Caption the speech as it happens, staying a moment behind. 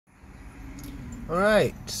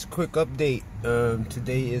Alright, just a quick update.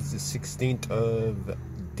 Today is the 16th of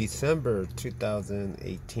December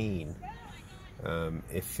 2018.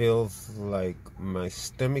 It feels like my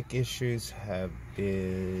stomach issues have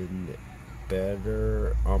been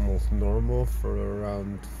better, almost normal for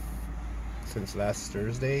around since last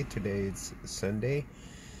Thursday. Today is Sunday.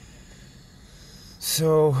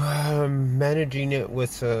 So, managing it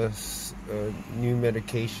with a new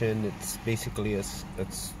medication. It's basically a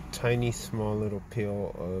tiny, small little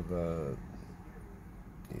pill of,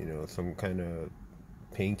 some kind of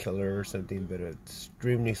painkiller or something, but an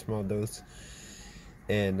extremely small dose.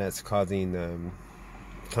 And that's causing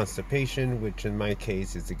constipation, which in my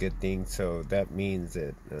case is a good thing. So that means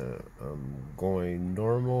that I'm going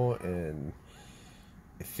normal, and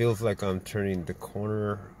it feels like I'm turning the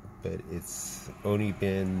corner, but it's only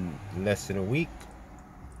been less than a week.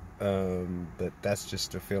 But that's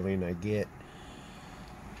just a feeling I get.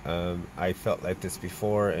 I felt like this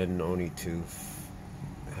before, and only to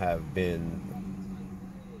have been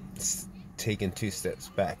taken 2 steps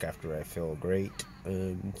back after I feel great.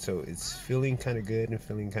 So it's feeling kind of good and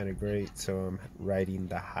feeling kind of great. So I'm riding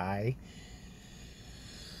the high.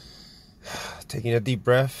 Taking a deep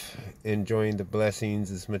breath, enjoying the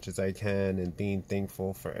blessings as much as I can, and being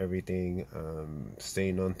thankful for everything.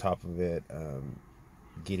 Staying on top of it,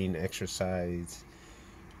 getting exercise,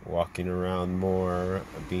 walking around more,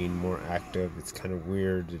 being more active. It's kind of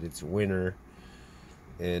weird that it's winter,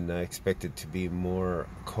 and I expect it to be more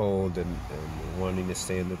cold and wanting to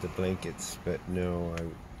stay under the blankets, but no,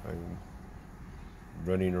 I'm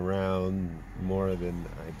running around more than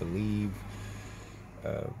I believe.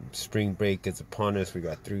 Spring break is upon us. We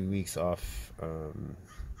got 3 weeks off.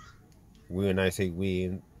 When I say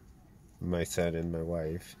we, my son and my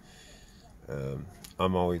wife.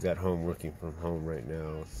 I'm always at home working from home right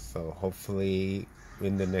now. So hopefully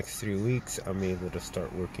in the next 3 weeks, I'm able to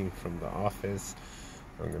start working from the office.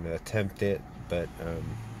 I'm going to attempt it. But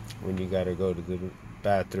when you got to go to the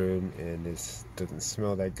bathroom and it doesn't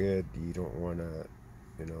smell that good, you don't want to,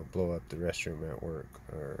 blow up the restroom at work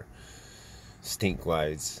or stink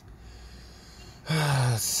wise.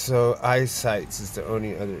 So eyesight is the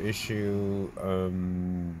only other issue.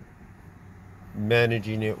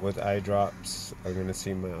 Managing it with eye drops. I'm gonna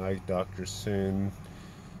see my eye doctor soon.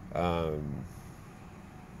 I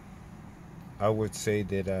would say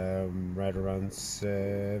that I'm right around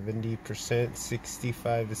 70%,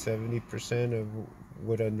 65 to 70% of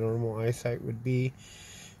what a normal eyesight would be,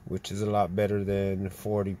 which is a lot better than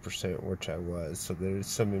 40%, which I was. So there's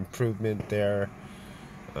some improvement there.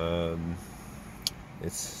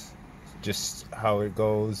 It's just how it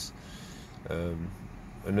goes.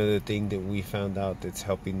 Another thing that we found out that's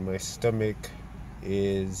helping my stomach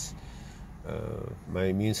is my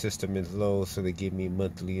immune system is low, so they give me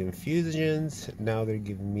monthly infusions. Now they're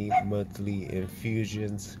giving me monthly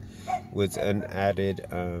infusions with an added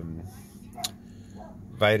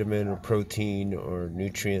vitamin or protein or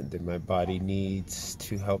nutrient that my body needs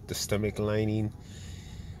to help the stomach lining.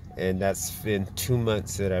 And that's been 2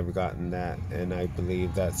 months that I've gotten that, and I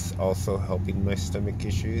believe that's also helping my stomach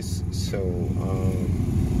issues. So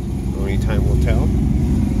only time will tell,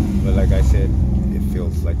 but like I said, it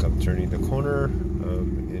feels like I'm turning the corner.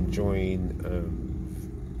 Enjoying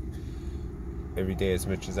every day as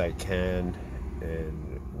much as I can,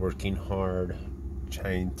 and working hard,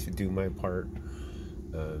 trying to do my part.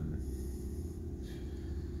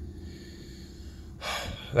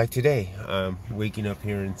 Like today, waking up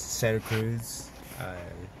here in Santa Cruz. I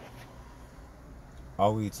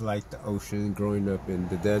always liked the ocean growing up in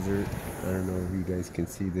the desert. I don't know if you guys can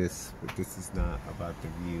see this, but this is not about the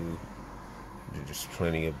view. There's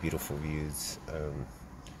plenty of beautiful views.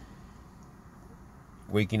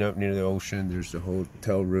 Waking up near the ocean, there's the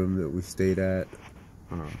hotel room that we stayed at.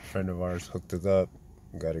 A friend of ours hooked us up,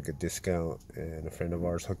 got a good discount, and a friend of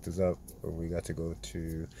ours hooked us up, and we got to go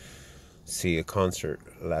to see a concert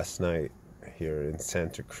last night here in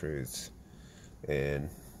Santa Cruz, and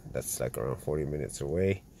that's like around 40 minutes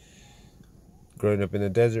away. Growing up in the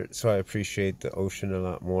desert, so I appreciate the ocean a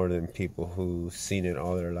lot more than people who've seen it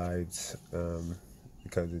all their lives,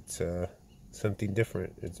 because it's something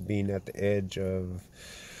different. It's being at the edge of,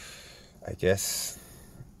 I guess,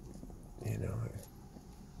 the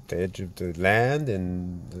edge of the land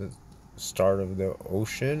and the start of the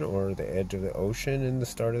ocean, or the edge of the ocean and the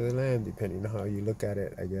start of the land, depending on how you look at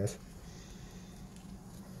it, I guess.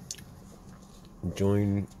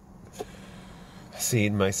 Enjoying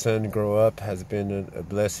seeing my son grow up has been a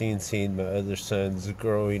blessing. Seeing my other sons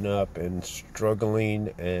growing up and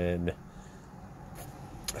struggling and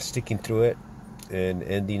sticking through it and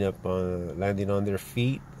landing on their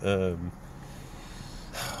feet.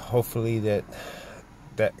 hopefully that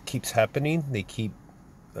keeps happening. They keep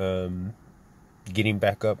getting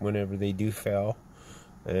back up whenever they do fail,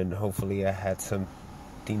 and hopefully I had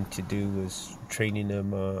something to do with training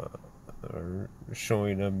them or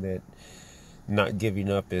showing them that not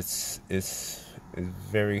giving up is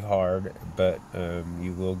very hard, but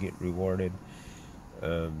you will get rewarded.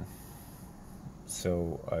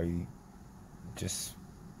 So I just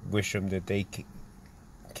wish them that they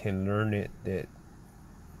can learn it, that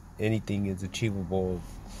anything is achievable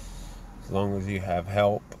as long as you have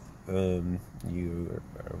help. You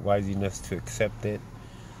are wise enough to accept it,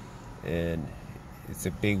 and it's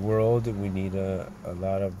a big world, and we need a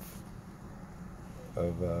lot of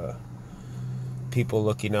people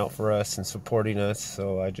looking out for us and supporting us.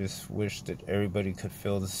 So I just wish that everybody could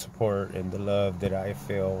feel the support and the love that I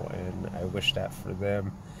feel, and I wish that for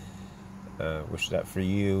them. Wish that for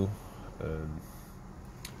you.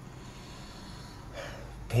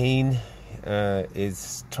 Pain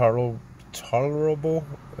is tolerable.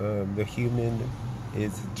 The human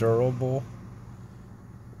is durable.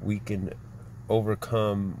 We can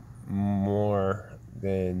overcome more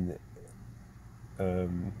than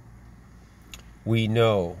we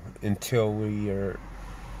know until we are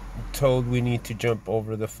told we need to jump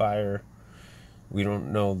over the fire. We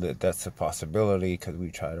don't know that that's a possibility because we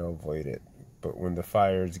try to avoid it. But when the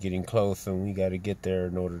fire is getting close and we got to get there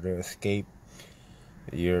in order to escape,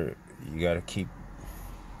 you got to keep,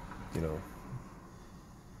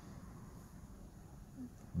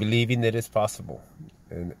 believing that it's possible.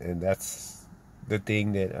 And that's the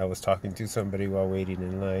thing that I was talking to somebody while waiting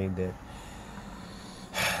in line, that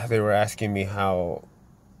they were asking me how,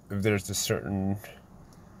 if there's a certain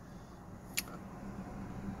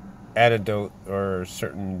antidote or a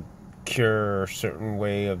certain cure or certain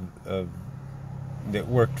way of that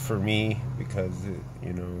worked for me, because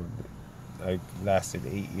I lasted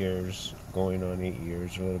 8 years, going on 8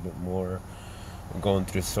 years, a little bit more. I'm going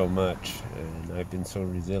through so much, and I've been so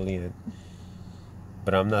resilient.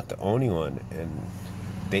 But I'm not the only one, and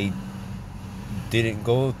they didn't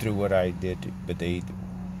go through what I did, but they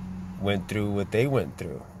went through what they went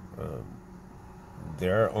through.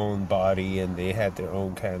 Their own body, and they had their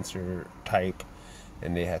own cancer type,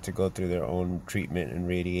 and they had to go through their own treatment and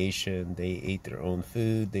radiation. They ate their own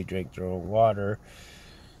food, they drank their own water,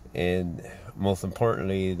 and most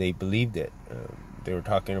importantly, they believed it. They were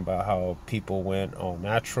talking about how people went all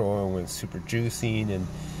natural and went super juicing, and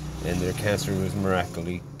their cancer was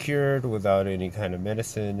miraculously cured without any kind of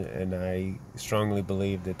medicine. And I strongly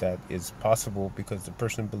believe that is possible, because the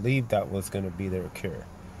person believed that was going to be their cure.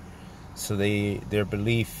 So their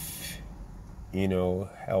belief,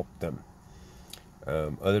 helped them.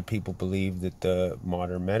 Other people believe that the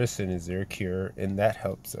modern medicine is their cure, and that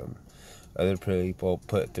helps them. Other people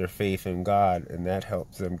put their faith in God, and that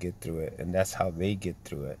helps them get through it, and that's how they get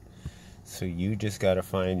through it. So you just got to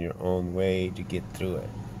find your own way to get through it.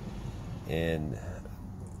 And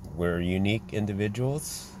we're unique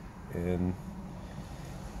individuals, and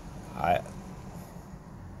I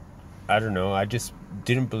don't know, I just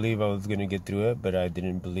didn't believe I was going to get through it, but I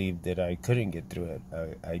didn't believe that I couldn't get through it.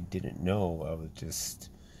 I didn't know. I was just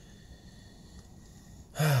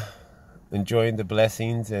enjoying the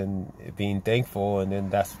blessings and being thankful, and then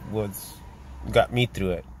that's what's got me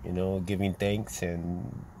through it, giving thanks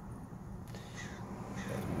and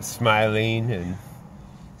smiling and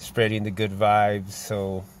spreading the good vibes.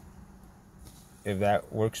 So if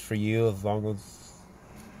that works for you, as long as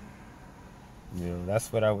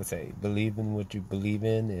that's what I would say. Believe in what you believe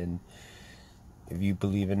in, and if you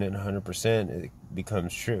believe in it 100%, it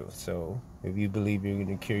becomes true. So if you believe you're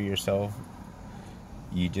going to cure yourself,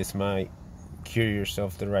 you just might cure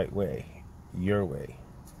yourself the right way, your way.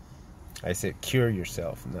 I said cure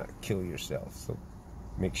yourself, not kill yourself. So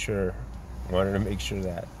wanted to make sure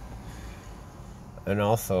that. And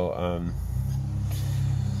also,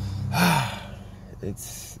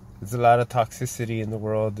 it's a lot of toxicity in the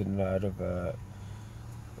world, and a lot of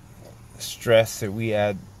stress that we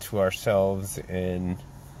add to ourselves, and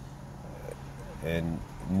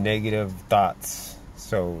negative thoughts.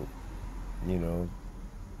 So,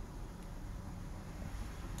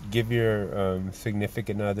 give your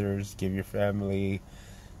significant others, give your family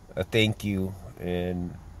a thank you,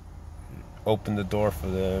 and open the door for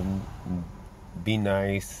them. Be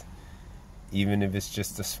nice, even if it's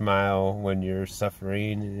just a smile when you're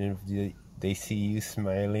suffering. And if they see you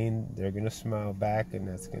smiling, they're going to smile back, and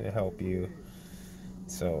that's going to help you.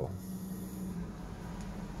 So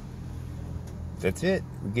that's it.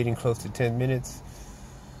 We're getting close to 10 minutes.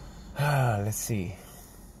 Let's see.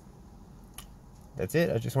 That's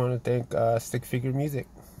it. I just want to thank Stick Figure Music.